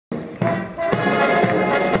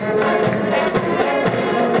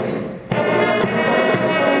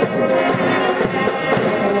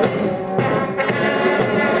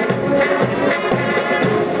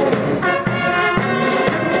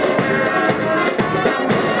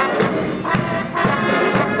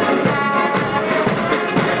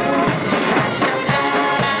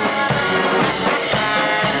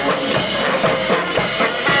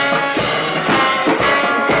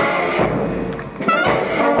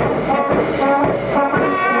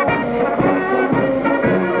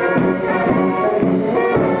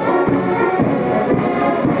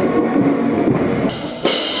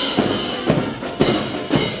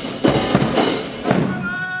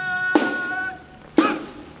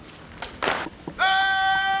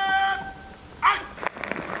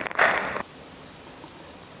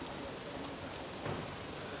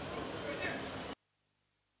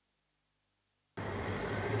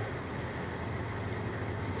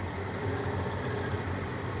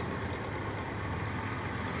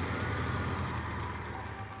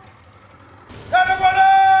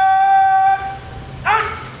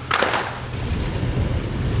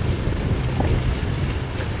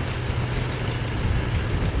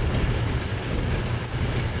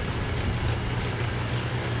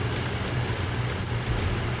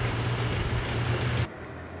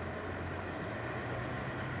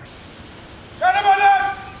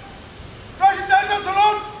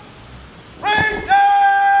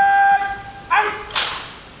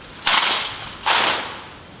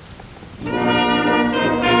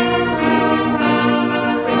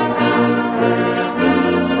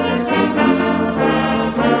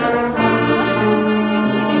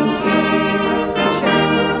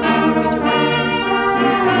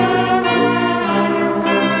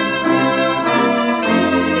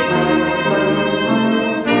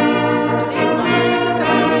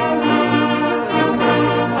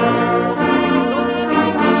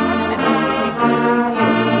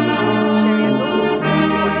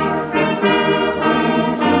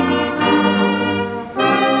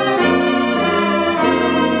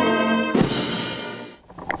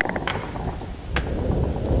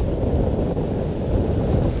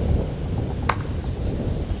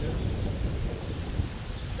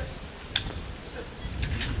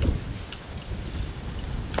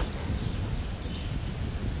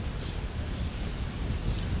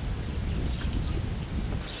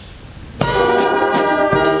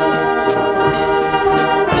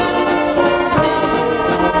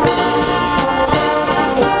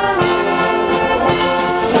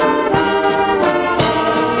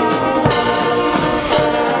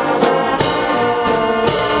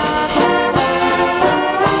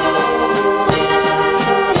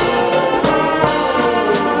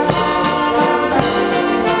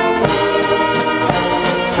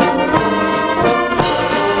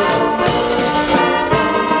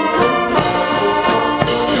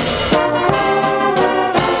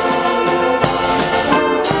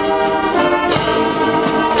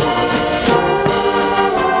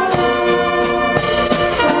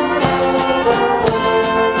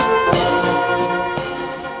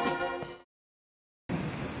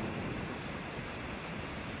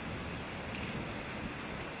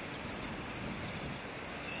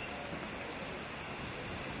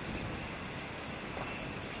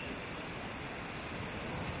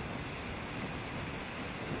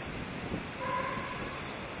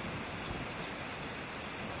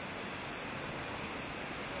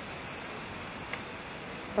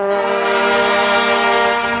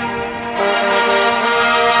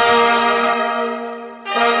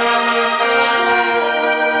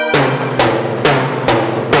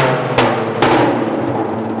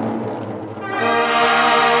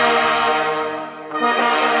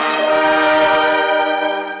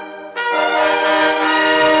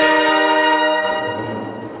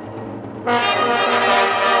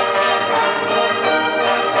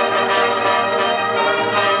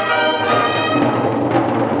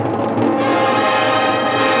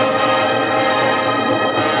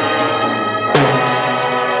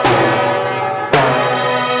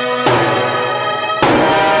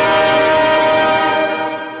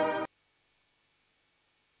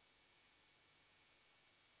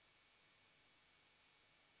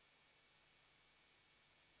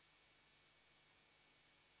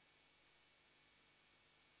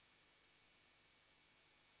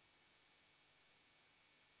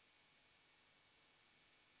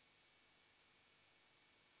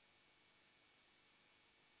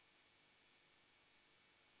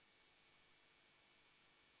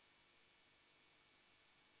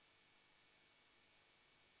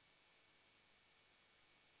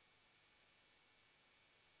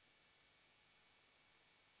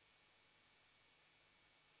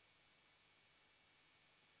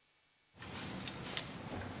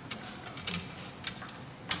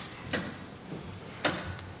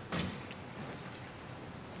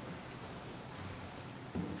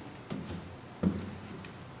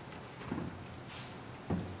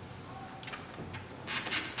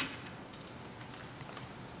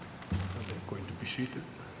seated.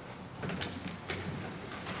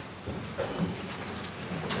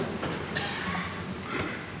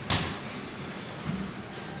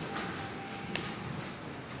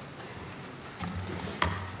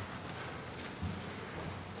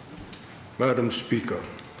 Madam Speaker,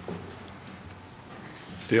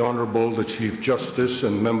 the Honorable the Chief Justice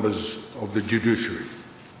and members of the Judiciary,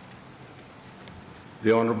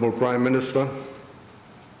 the Honorable Prime Minister,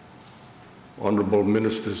 Honorable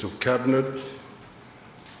Ministers of Cabinet,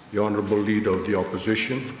 the Honorable Leader of the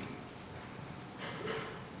Opposition,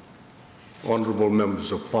 Honorable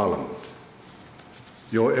Members of Parliament,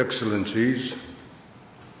 Your Excellencies,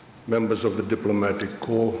 members of the Diplomatic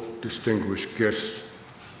Corps, distinguished guests,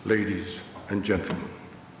 ladies and gentlemen.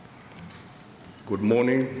 Good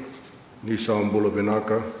morning, Nisa Umbula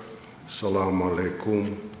Binaka, Salam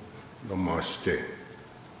Alaikum, Namaste.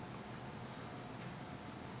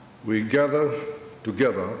 We gather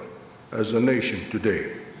together as a nation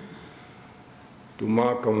today to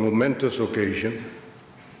mark a momentous occasion,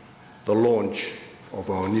 the launch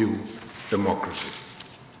of our new democracy.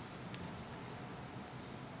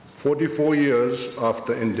 44 years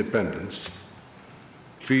after independence,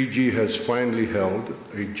 Fiji has finally held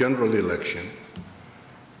a general election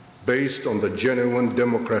based on the genuine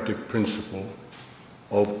democratic principle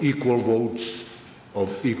of equal votes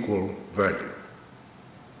of equal value.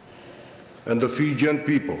 And the Fijian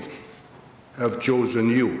people have chosen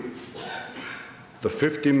you, the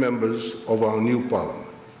 50 members of our new parliament,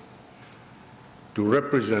 to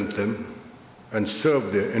represent them and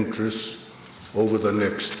serve their interests over the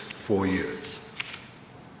next 4 years.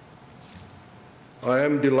 I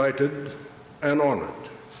am delighted and honored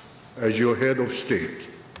as your head of state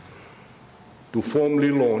to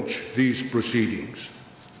formally launch these proceedings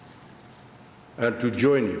and to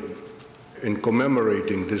join you in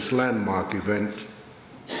commemorating this landmark event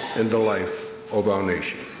in the life of our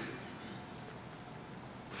nation.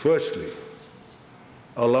 Firstly,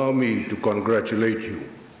 allow me to congratulate you,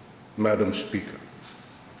 Madam Speaker,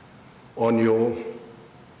 on your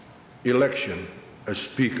election as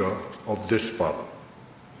Speaker of this Parliament,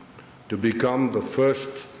 to become the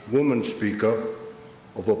first woman Speaker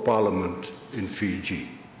of a Parliament in Fiji,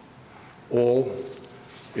 or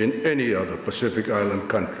in any other Pacific Island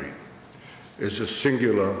country, is a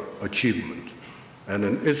singular achievement and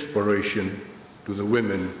an inspiration to the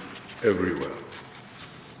women everywhere.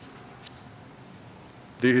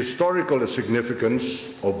 The historical significance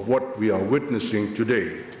of what we are witnessing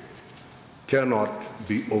today cannot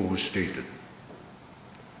be overstated.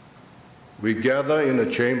 We gather in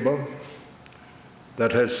a chamber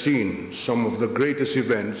that has seen some of the greatest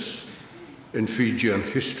events in Fijian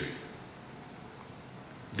history.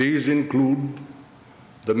 These include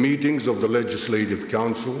the meetings of the Legislative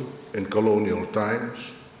Council in colonial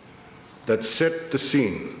times that set the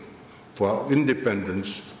scene for our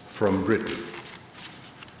independence from Britain,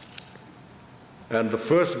 and the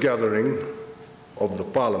first gathering of the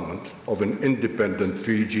Parliament of an independent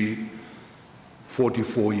Fiji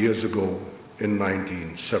 44 years ago in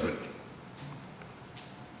 1970.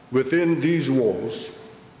 Within these walls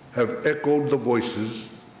have echoed the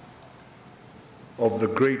voices of the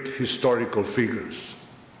great historical figures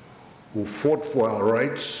who fought for our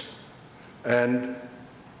rights and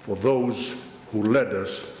for those who led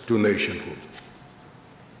us to nationhood.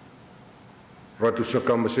 Ratu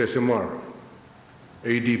Sakamasese,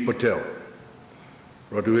 A.D. Patel,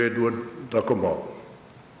 Ratu Edward Dakomau,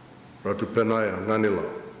 Ratu Penaya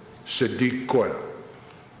Nganilau, Sadiq Koya,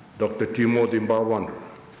 Dr. Timothy Mbawandra,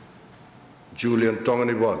 Julian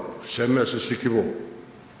Tonganivalu, Semesa Sikivo,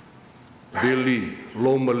 Bill Lee,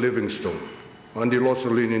 Loma Livingstone, Andi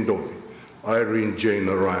Losalini Ndovi, Irene Jane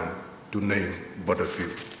Narayan, to name but a few.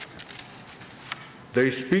 They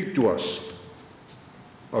speak to us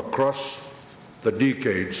across the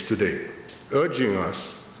decades today, urging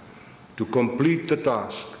us to complete the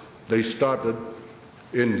task they started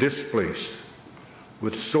in this place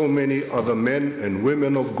with so many other men and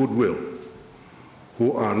women of goodwill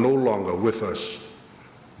who are no longer with us,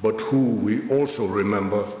 but who we also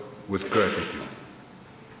remember with gratitude.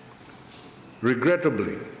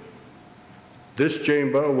 Regrettably, this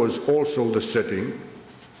chamber was also the setting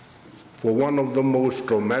for one of the most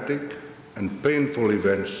traumatic and painful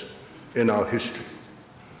events in our history,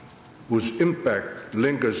 whose impact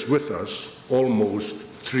lingers with us almost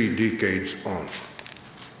 3 decades on.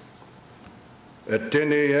 At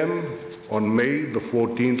 10 a.m. on May the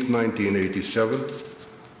 14th, 1987,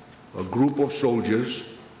 a group of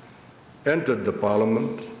soldiers entered the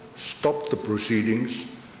Parliament, stopped the proceedings,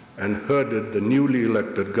 and herded the newly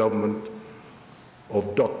elected government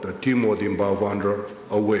of Dr. Timothy Mbawandra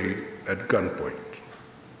away at gunpoint.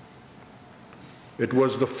 It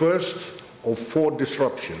was the first of 4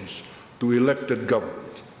 disruptions to elected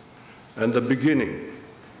government and the beginning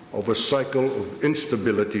of a cycle of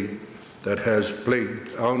instability that has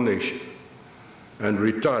plagued our nation and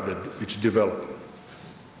retarded its development.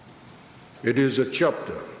 It is a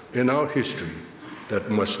chapter in our history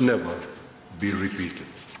that must never be repeated.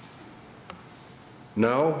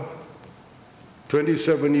 Now,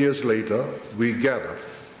 27 years later, we gather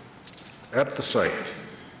at the site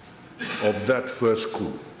of that first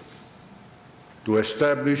coup to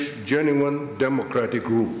establish genuine democratic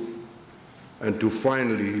rule and to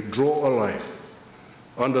finally draw a line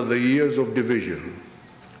under the years of division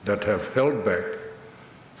that have held back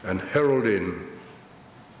and heralded in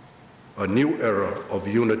a new era of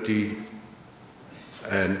unity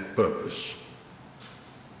and purpose.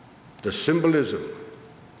 The symbolism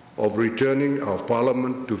of returning our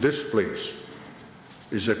parliament to this place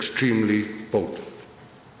is extremely potent.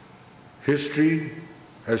 History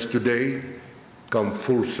has today come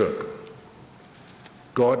full circle.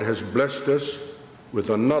 God has blessed us with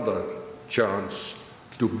another chance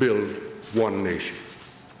to build one nation.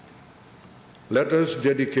 Let us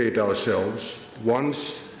dedicate ourselves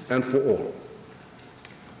once and for all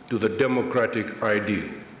to the democratic ideal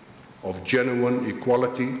of genuine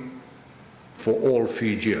equality for all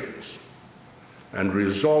Fijians and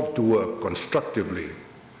resolve to work constructively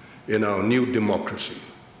in our new democracy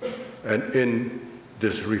and in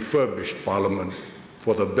this refurbished parliament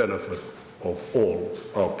for the benefit of all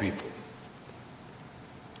our people.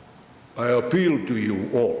 I appeal to you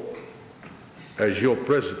all, as your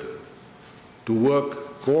president, to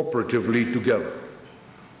work cooperatively together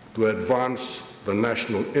to advance the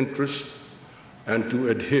national interest and to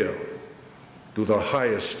adhere to the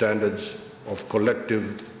highest standards of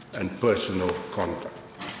collective and personal conduct.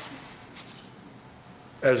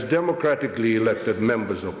 As democratically elected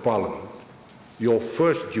members of Parliament, your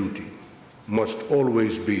first duty must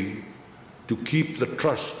always be to keep the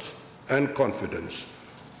trust and confidence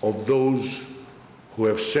of those who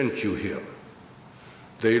have sent you here.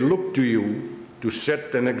 They look to you to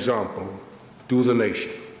set an example to the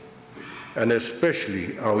nation, and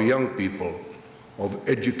especially our young people, of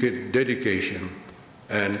dedication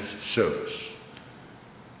and service.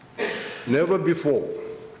 Never before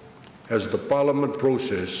has the Parliament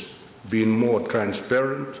process been more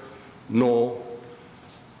transparent, nor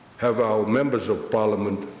have our members of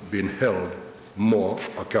Parliament been held more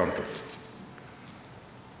accountable.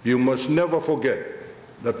 You must never forget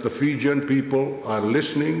that the Fijian people are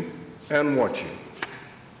listening and watching,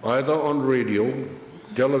 either on radio,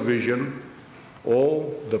 television,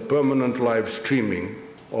 or the permanent live streaming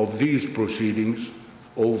of these proceedings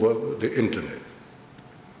over the internet.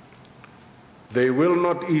 They will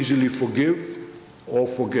not easily forgive or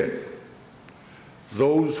forget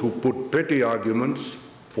those who put petty arguments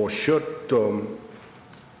for short-term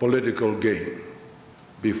political gain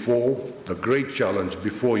before the great challenge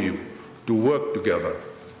before you to work together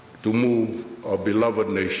to move our beloved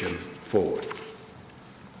nation forward.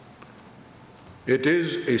 It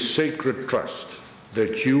is a sacred trust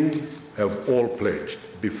that you have all pledged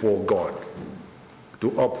before God to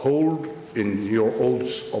uphold in your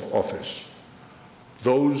oaths of office.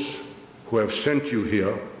 Those who have sent you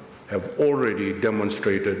here have already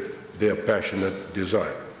demonstrated their passionate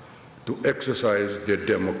desire to exercise their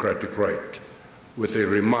democratic right with a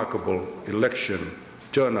remarkable election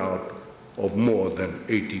turnout of more than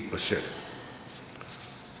 80%.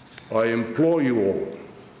 I implore you all,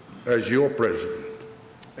 as your president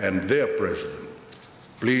and their president,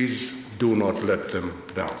 please do not let them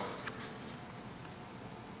down.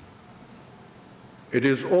 It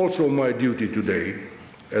is also my duty today,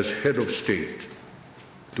 as head of state,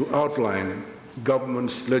 to outline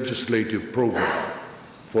government's legislative program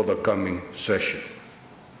for the coming session.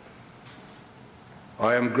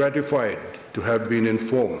 I am gratified to have been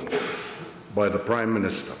informed by the Prime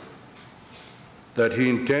Minister that he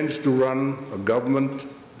intends to run a government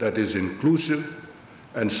that is inclusive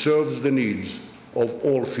and serves the needs of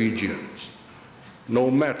all Fijians, no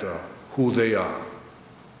matter who they are,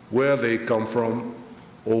 where they come from,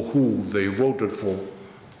 or who they voted for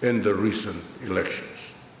in the recent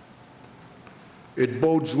elections. It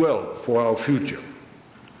bodes well for our future,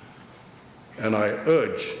 and I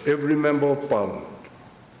urge every member of Parliament,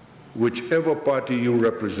 whichever party you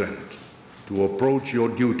represent, to approach your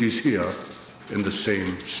duties here in the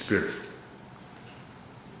same spirit.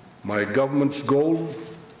 My government's goal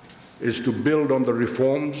is to build on the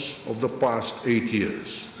reforms of the past 8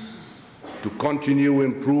 years, to continue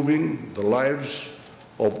improving the lives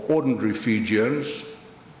of ordinary Fijians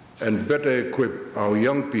and better equip our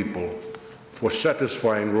young people for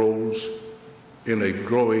satisfying roles in a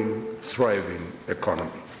growing, thriving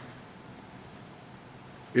economy.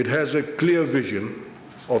 It has a clear vision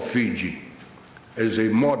of Fiji as a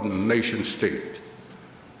modern nation-state,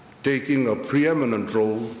 taking a preeminent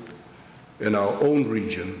role in our own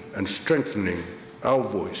region and strengthening our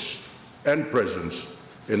voice and presence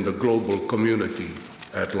in the global community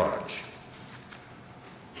at large.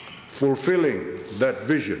 Fulfilling that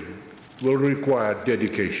vision will require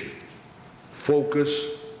dedication,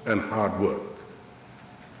 focus, and hard work.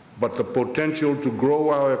 But the potential to grow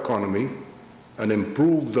our economy and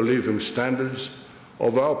improve the living standards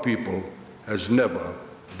of our people has never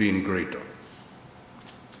been greater.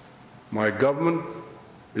 My government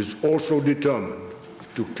is also determined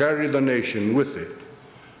to carry the nation with it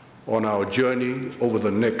on our journey over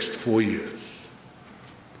the next 4 years,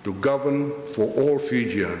 to govern for all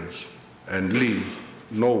Fijians and leave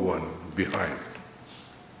no one behind.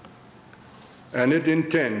 And it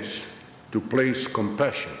intends to place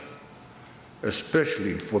compassion,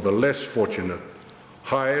 especially for the less fortunate,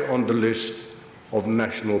 high on the list of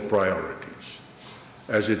national priorities,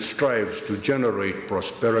 as it strives to generate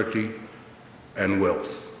prosperity and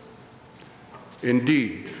wealth.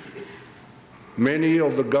 Indeed, many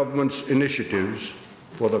of the government's initiatives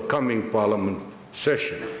for the coming Parliament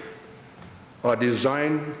session are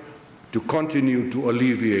designed to continue to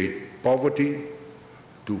alleviate poverty,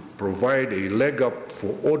 to provide a leg up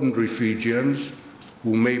for ordinary Fijians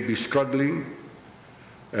who may be struggling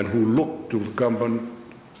and who look to the government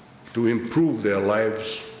to improve their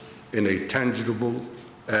lives in a tangible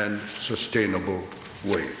and sustainable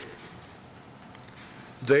way.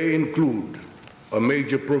 They include a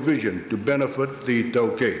major provision to benefit the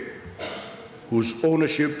Itauke, whose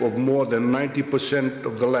ownership of more than 90%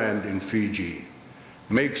 of the land in Fiji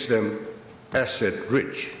makes them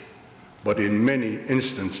asset-rich, but in many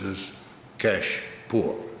instances, cash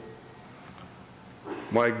poor.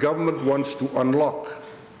 My government wants to unlock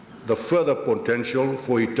the further potential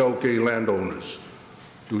for Itauke landowners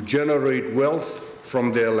to generate wealth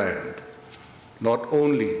from their land, not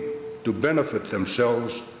only to benefit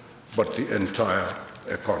themselves, but the entire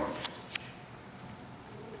economy.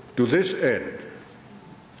 To this end,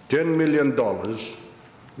 $10 million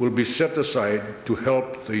will be set aside to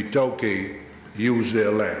help the Itauke use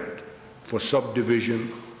their land for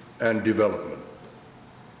subdivision and development.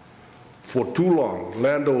 For too long,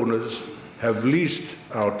 landowners have leased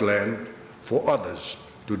out land for others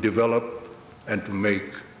to develop and to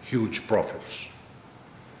make huge profits.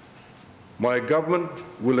 My government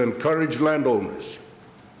will encourage landowners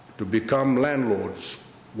to become landlords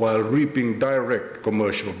while reaping direct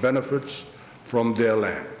commercial benefits from their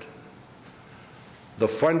land. The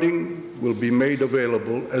funding will be made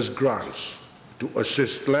available as grants to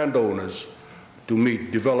assist landowners to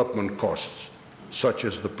meet development costs, such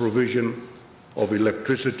as the provision of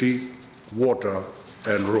electricity, water,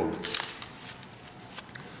 and roads.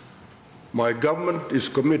 My government is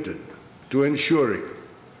committed to ensuring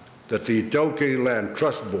that the Itauke Land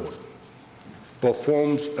Trust Board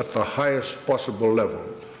performs at the highest possible level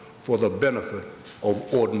for the benefit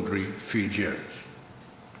of ordinary Fijians.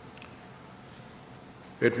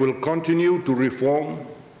 It will continue to reform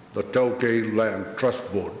the Itauke Land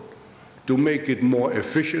Trust Board to make it more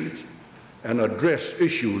efficient and address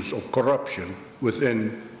issues of corruption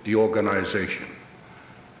within the organization,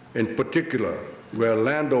 in particular where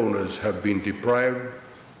landowners have been deprived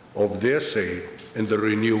of their say in the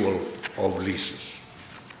renewal of leases.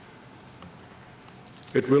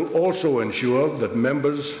 It will also ensure that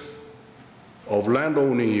members of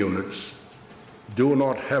landowning units do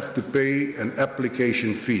not have to pay an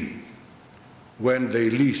application fee when they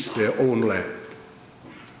lease their own land.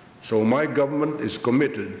 So my government is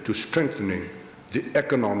committed to strengthening the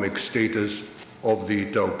economic status of the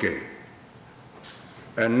Itauke.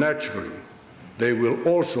 And naturally, they will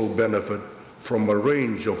also benefit from a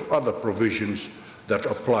range of other provisions that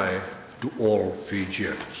apply to all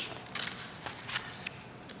Fijians.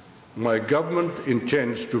 My government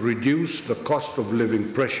intends to reduce the cost of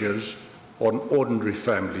living pressures on ordinary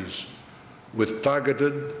families with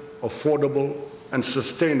targeted, affordable, and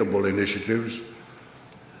sustainable initiatives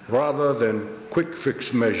rather than quick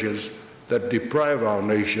fix measures that deprive our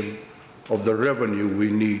nation of the revenue we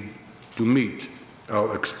need to meet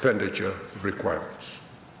our expenditure requirements.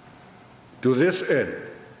 To this end,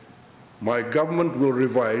 my government will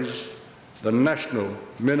revise the national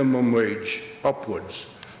minimum wage upwards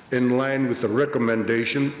in line with the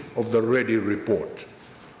recommendation of the Reddy report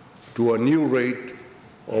to a new rate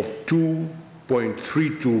of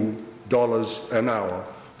 $2.32 an hour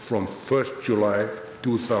from 1st July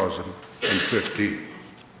 2015.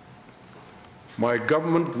 My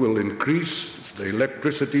government will increase the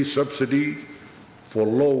electricity subsidy for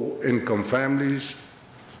low-income families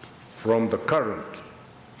from the current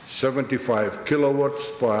 75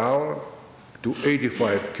 kilowatts per hour to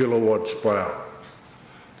 85 kilowatts per hour.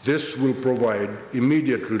 This will provide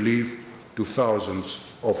immediate relief to thousands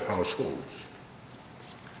of households.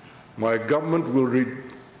 My government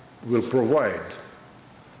will provide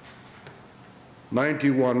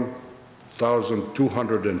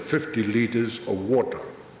 91,250 liters of water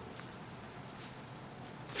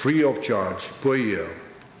free of charge per year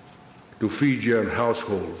to Fijian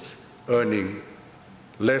households earning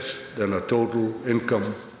less than a total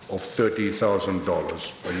income of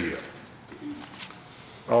 $30,000 a year.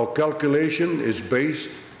 Our calculation is based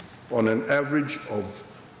on an average of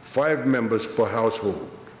 5 members per household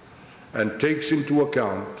and takes into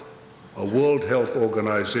account a World Health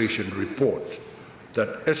Organization report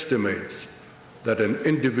that estimates that an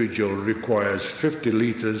individual requires 50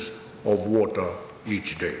 liters of water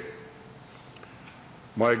each day.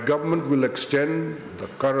 My government will extend the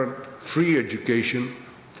current free education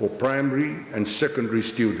for primary and secondary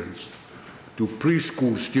students to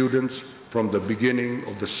preschool students from the beginning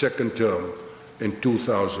of the second term in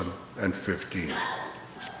 2015.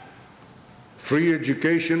 Free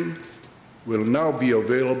education will now be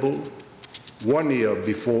available 1 year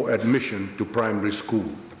before admission to primary school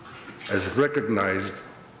as recognized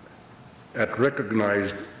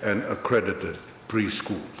and accredited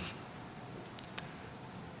preschools.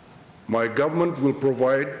 My government will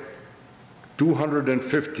provide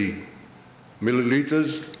 250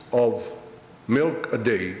 milliliters of milk a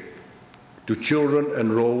day to children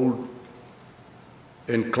enrolled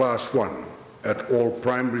in Class 1 at all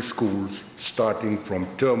primary schools starting from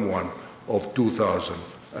Term 1 of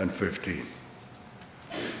 2015.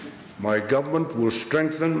 My government will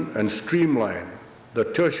strengthen and streamline the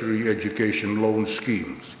tertiary education loan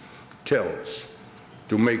schemes, TELS,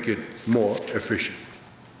 to make it more efficient.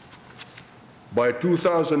 By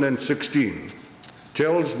 2016,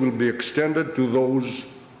 TELS will be extended to those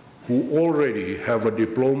who already have a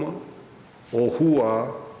diploma or who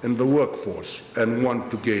are in the workforce and want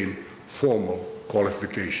to gain formal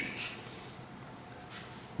qualifications.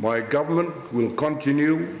 My government will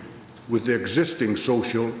continue with the existing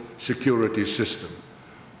social security system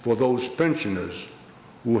for those pensioners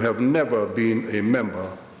who have never been a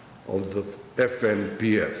member of the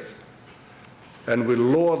FNPF and will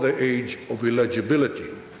lower the age of eligibility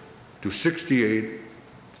to 68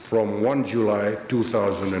 from 1 July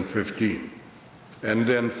 2015 and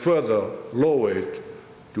then further lower it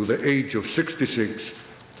to the age of 66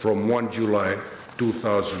 from 1 July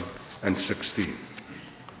 2016.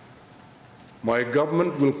 My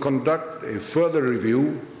government will conduct a further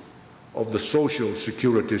review of the social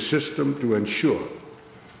security system to ensure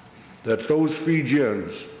that those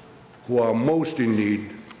Fijians who are most in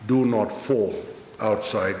need do not fall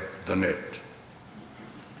outside the net.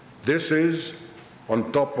 This is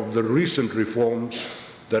on top of the recent reforms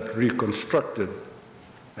that reconstructed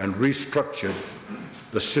and restructured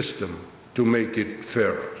the system to make it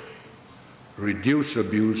fairer, reduce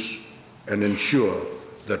abuse, and ensure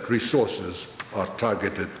that resources are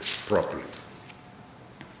targeted properly.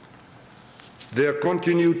 There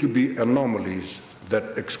continue to be anomalies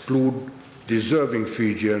that exclude deserving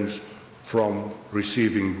Fijians from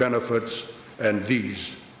receiving benefits, and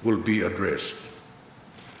these will be addressed.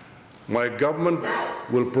 My government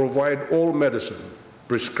will provide all medicine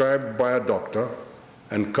prescribed by a doctor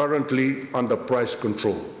and currently under price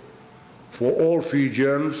control for all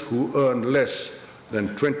Fijians who earn less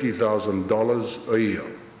than $20,000 a year.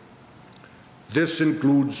 This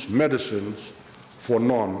includes medicines for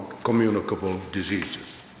non-communicable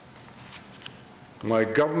diseases. My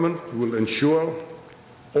government will ensure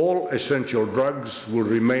all essential drugs will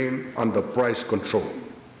remain under price control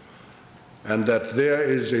and that there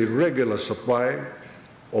is a regular supply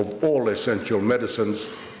of all essential medicines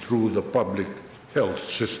through the public health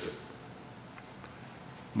system.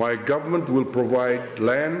 My government will provide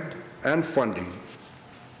land and funding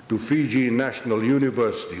to Fiji National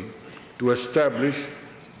University to establish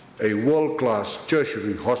a world-class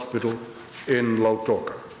tertiary hospital in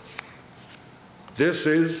Lautoka. This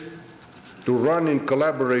is to run in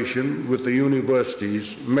collaboration with the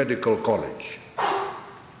university's medical college.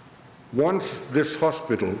 Once this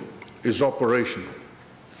hospital is operational,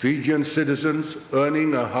 Fijian citizens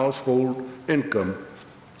earning a household income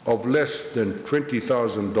of less than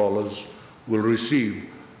 $20,000 will receive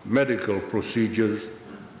medical procedures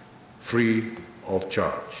free of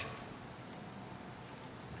charge.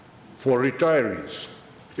 For retirees,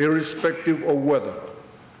 irrespective of whether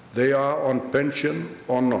they are on pension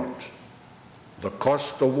or not, the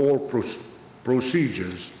cost of all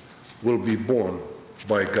procedures will be borne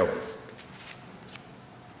by government.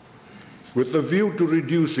 With a view to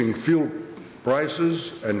reducing fuel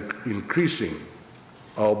prices and increasing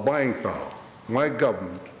our buying power, my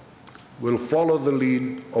government will follow the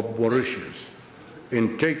lead of Mauritius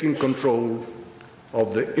in taking control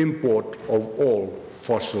of the import of all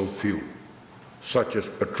fossil fuel, such as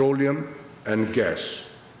petroleum and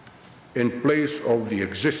gas, in place of the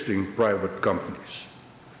existing private companies.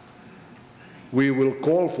 We will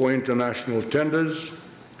call for international tenders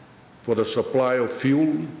for the supply of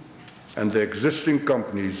fuel, and the existing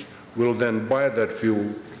companies will then buy that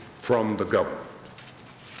fuel from the government.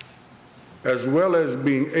 As well as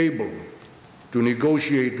being able to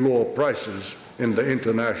negotiate lower prices in the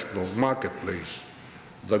international marketplace,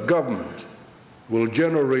 the government will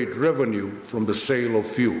generate revenue from the sale of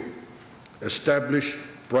fuel, establish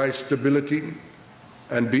price stability,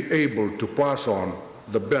 and be able to pass on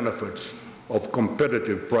the benefits of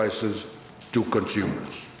competitive prices to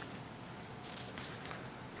consumers.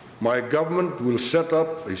 My government will set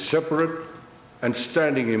up a separate and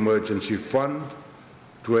standing emergency fund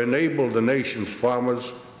to enable the nation's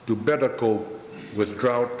farmers to better cope with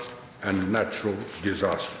drought and natural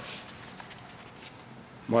disasters.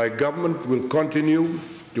 My government will continue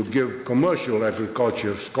to give commercial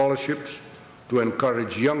agriculture scholarships to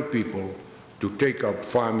encourage young people to take up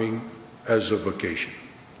farming as a vocation.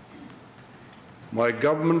 My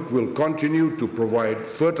government will continue to provide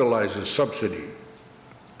fertilizer subsidy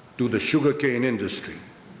to the sugarcane industry,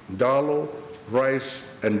 dalo, rice,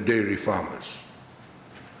 and dairy farmers.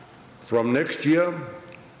 From next year,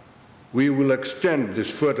 we will extend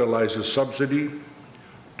this fertilizer subsidy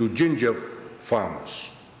to ginger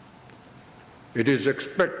farmers. It is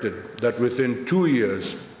expected that within 2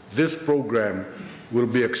 years, this program will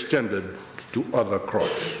be extended to other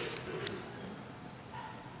crops.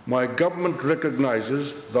 My government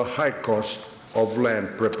recognizes the high cost of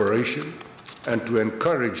land preparation, and to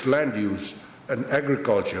encourage land use and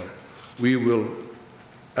agriculture, we will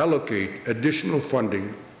allocate additional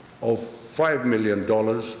funding of $5 million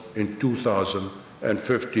in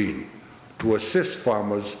 2015 to assist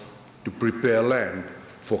farmers to prepare land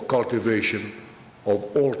for cultivation of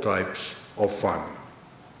all types of farming.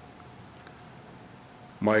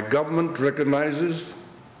 My government recognizes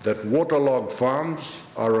that waterlogged farms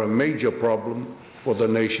are a major problem for the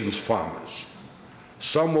nation's farmers,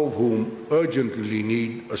 some of whom urgently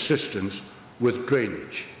need assistance with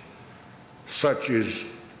drainage, such as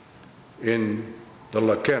in the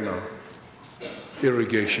Lakena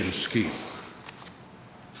irrigation scheme.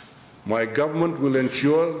 My government will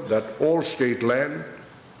ensure that all state land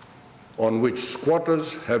on which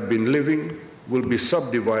squatters have been living will be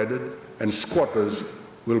subdivided and squatters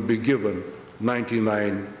will be given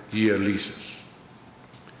 99-year leases.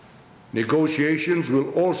 Negotiations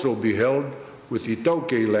will also be held with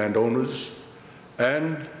Itauke landowners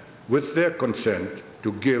and, with their consent,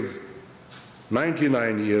 to give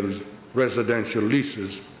 99-year residential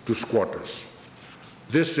leases to squatters.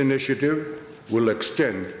 This initiative will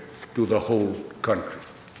extend to the whole country.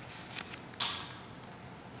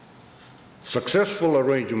 Successful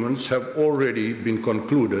arrangements have already been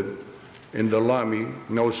concluded in the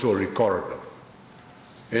Lami-Nausori corridor,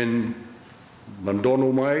 in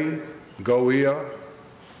Mandonumai, Gauia,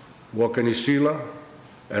 Wakanisila,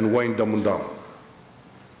 and Waindamundam.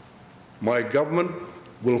 My government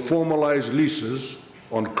will formalize leases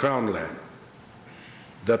on Crown land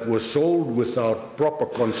that were sold without proper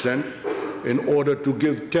consent in order to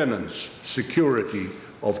give tenants security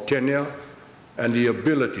of tenure and the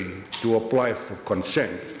ability to apply for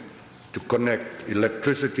consent to connect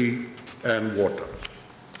electricity and water.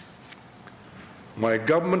 My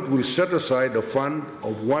government will set aside a fund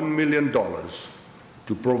of $1 million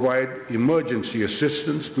to provide emergency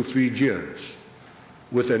assistance to Fijians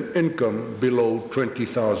with an income below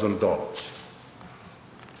 $20,000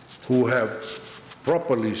 who have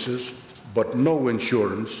proper leases but no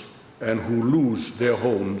insurance and who lose their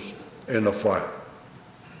homes in a fire.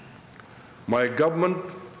 My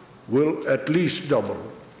government will at least double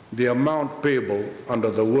the amount payable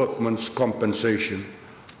under the workman's compensation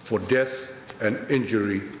for death and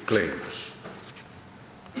injury claims.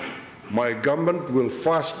 My government will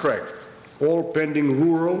fast-track all pending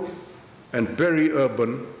rural and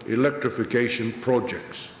peri-urban electrification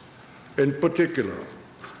projects, in particular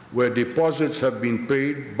where deposits have been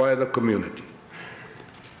paid by the community.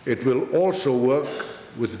 It will also work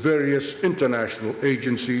with various international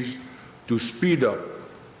agencies to speed up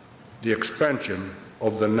the expansion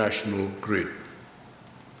of the national grid.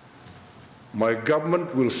 My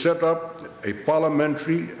government will set up a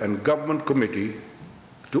parliamentary and government committee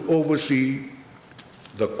to oversee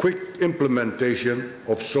the quick implementation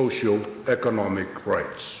of socio-economic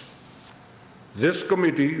rights. This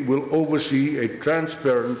committee will oversee a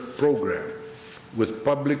transparent program with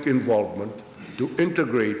public involvement to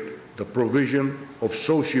integrate the provision of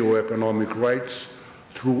socio-economic rights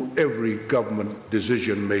through every government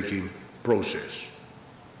decision-making process.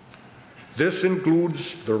 This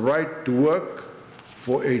includes the right to work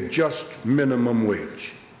for a just minimum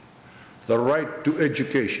wage, the right to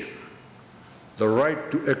education, the right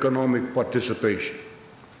to economic participation,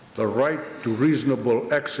 the right to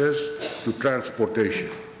reasonable access to transportation,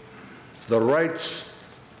 the rights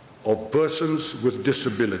of persons with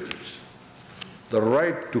disabilities, the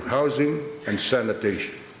right to housing and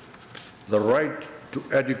sanitation, the right to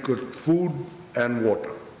adequate food and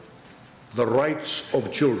water, the rights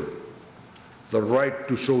of children, the right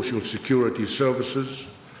to social security services,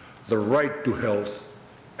 the right to health,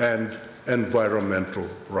 and environmental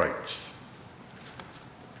rights.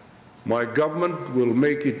 My government will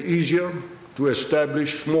make it easier to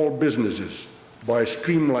establish small businesses by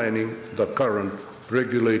streamlining the current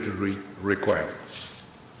regulatory requirements.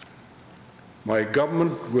 My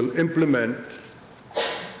government will implement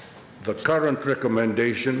the current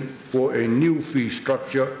recommendation for a new fee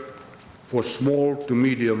structure for small to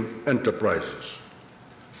medium enterprises.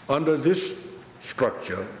 Under this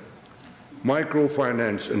structure,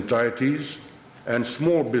 microfinance entities and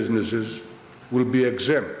small businesses will be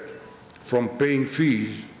exempt from paying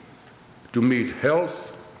fees to meet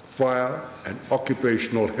health, fire, and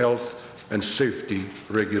occupational health and safety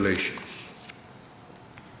regulations.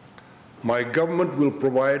 My government will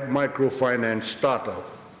provide microfinance startup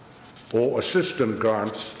or assistance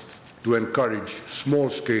grants to encourage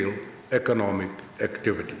small-scale economic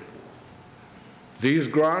activity. These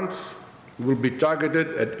grants will be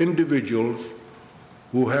targeted at individuals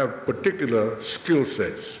who have particular skill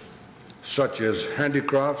sets, such as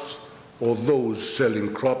handicrafts or those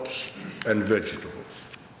selling crops and vegetables.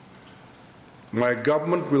 My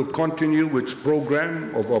government will continue its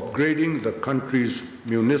program of upgrading the country's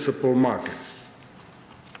municipal markets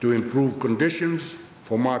to improve conditions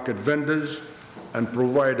for market vendors and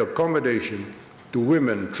provide accommodation to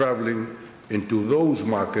women traveling into those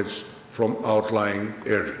markets from outlying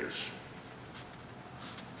areas.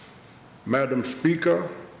 Madam Speaker,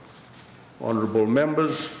 honorable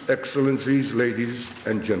members, excellencies, ladies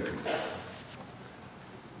and gentlemen,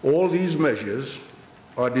 all these measures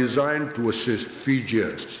are designed to assist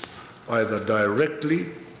Fijians, either directly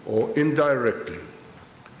or indirectly,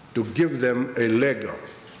 to give them a leg up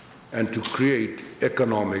and to create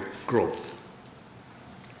economic growth,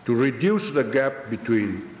 to reduce the gap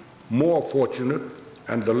between more fortunate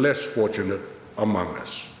and the less fortunate among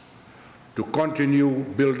us, to continue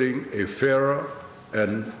building a fairer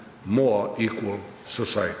and more equal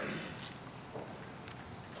society.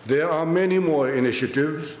 There are many more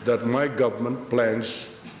initiatives that my government plans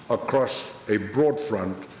across a broad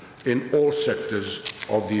front in all sectors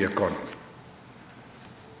of the economy.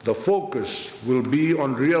 The focus will be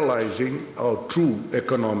on realizing our true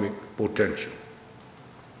economic potential.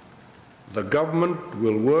 The government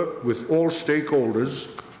will work with all stakeholders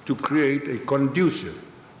to create a conducive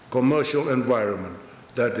commercial environment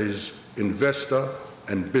that is investor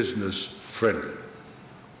and business friendly.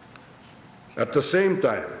 At the same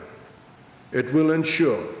time, it will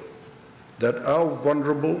ensure that our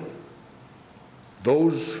vulnerable,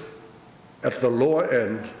 those at the lower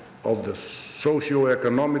end of the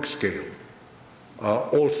socio-economic scale, are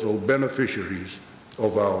also beneficiaries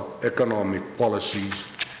of our economic policies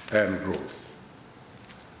and growth.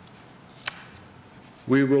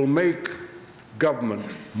 We will make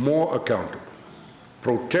government more accountable,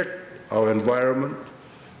 protect our environment,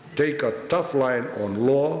 take a tough line on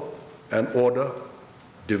law and order,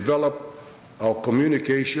 develop our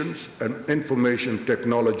communications and information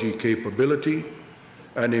technology capability,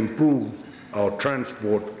 and improve our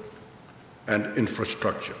transport and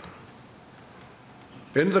infrastructure.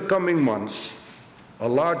 In the coming months, a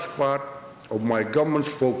large part of my government's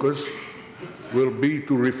focus will be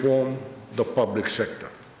to reform the public sector,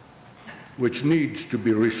 which needs to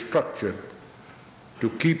be restructured to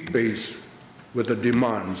keep pace with the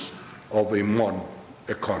demands of a modern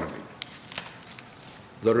economy.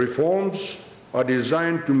 The reforms are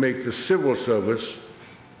designed to make the civil service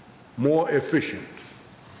more efficient,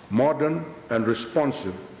 modern, and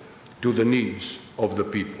responsive to the needs of the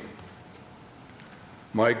people.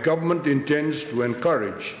 My government intends to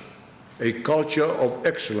encourage a culture of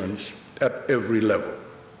excellence at every level,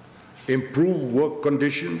 improve work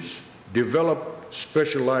conditions, develop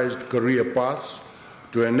specialized career paths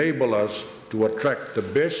to enable us to attract the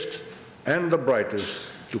best and the brightest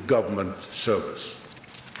to government service.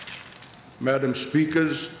 Madam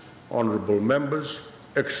Speakers, honourable members,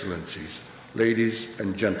 excellencies, ladies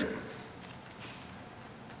and gentlemen.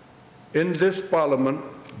 In this Parliament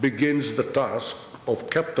begins the task of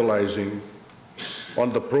capitalising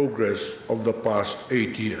on the progress of the past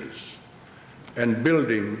 8 years and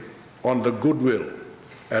building on the goodwill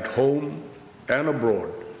at home and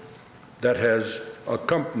abroad that has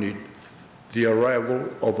accompanied the arrival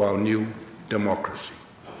of our new democracy.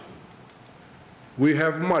 We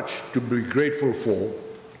have much to be grateful for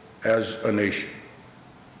as a nation.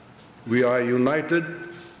 We are united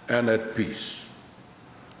and at peace.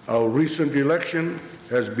 Our recent election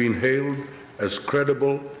has been hailed as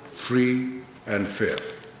credible, free, and fair.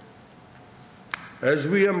 As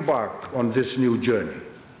we embark on this new journey,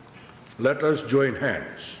 let us join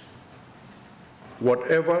hands,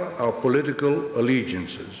 whatever our political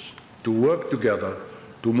allegiances, to work together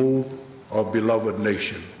to move our beloved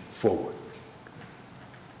nation forward.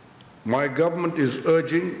 My government is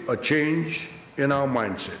urging a change in our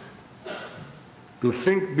mindset, to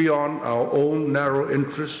think beyond our own narrow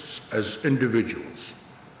interests as individuals,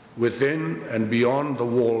 within and beyond the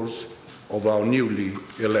walls of our newly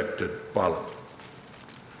elected Parliament.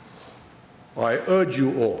 I urge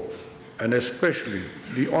you all, and especially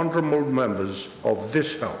the honourable members of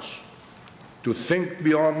this House, to think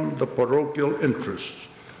beyond the parochial interests,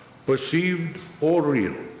 perceived or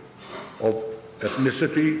real, of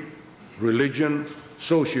ethnicity, religion,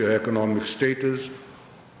 socio-economic status,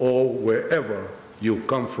 or wherever you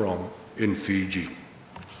come from in Fiji.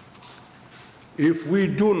 If we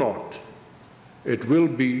do not, it will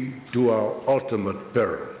be to our ultimate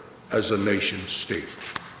peril as a nation state.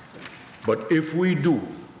 But if we do,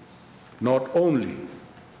 not only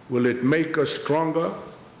will it make us stronger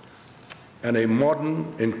and a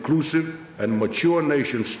modern, inclusive, and mature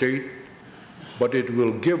nation state, but it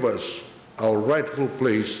will give us our rightful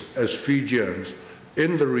place as Fijians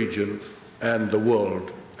in the region and the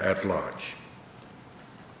world at large.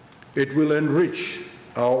 It will enrich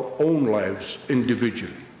our own lives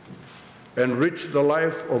individually, enrich the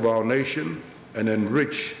life of our nation, and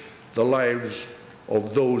enrich the lives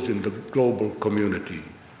of those in the global community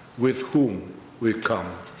with whom we come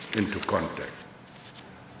into contact.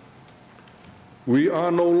 We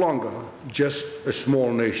are no longer just a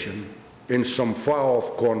small nation in some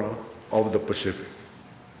far-off corner of the Pacific.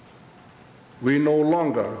 We no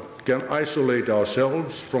longer can isolate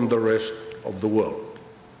ourselves from the rest of the world.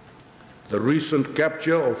 The recent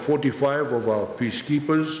capture of 45 of our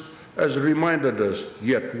peacekeepers has reminded us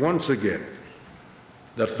yet once again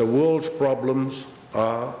that the world's problems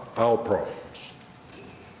are our problems.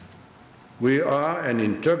 We are an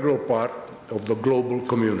integral part of the global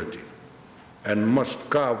community and must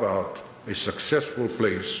carve out a successful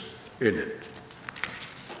place in it.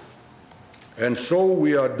 And so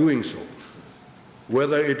we are doing so,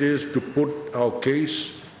 whether it is to put our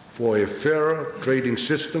case for a fairer trading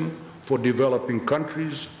system for developing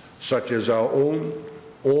countries such as our own,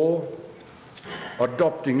 or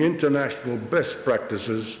adopting international best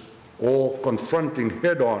practices, or confronting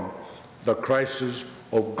head-on the crisis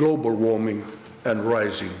of global warming and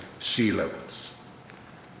rising sea levels.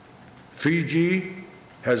 Fiji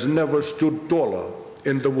has never stood taller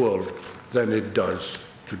in the world than it does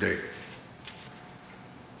today.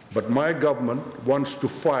 But my government wants to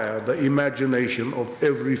fire the imagination of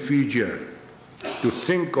every Fijian to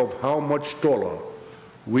think of how much taller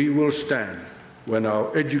we will stand when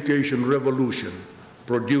our education revolution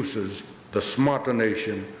produces the smarter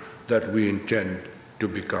nation that we intend to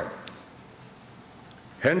become.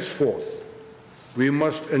 Henceforth, we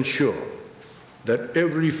must ensure that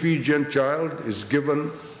every Fijian child is given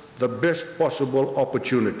the best possible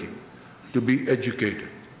opportunity to be educated,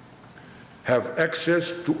 have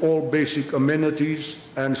access to all basic amenities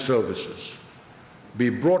and services, be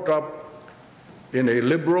brought up in a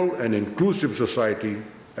liberal and inclusive society,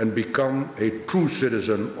 and become a true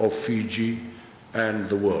citizen of Fiji and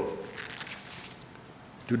the world.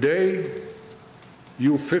 Today,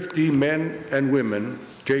 you 50 men and women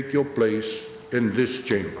take your place in this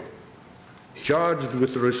chamber, charged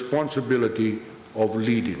with the responsibility of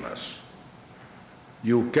leading us.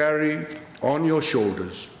 You carry on your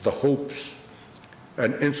shoulders the hopes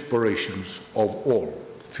and inspirations of all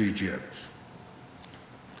Fijians.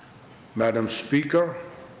 Madam Speaker,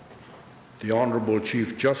 the Honourable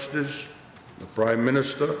Chief Justice, the Prime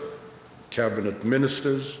Minister, Cabinet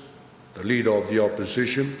Ministers, the Leader of the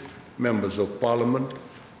Opposition, Members of Parliament,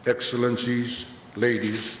 Excellencies,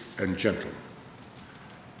 ladies and gentlemen.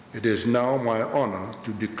 It is now my honor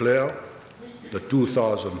to declare the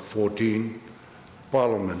 2014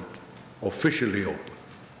 Parliament officially open.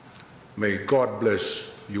 May God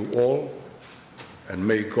bless you all, and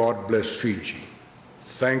may God bless Fiji.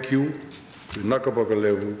 Thank you.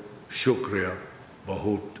 Shukriya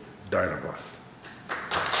Bahut Dynamite.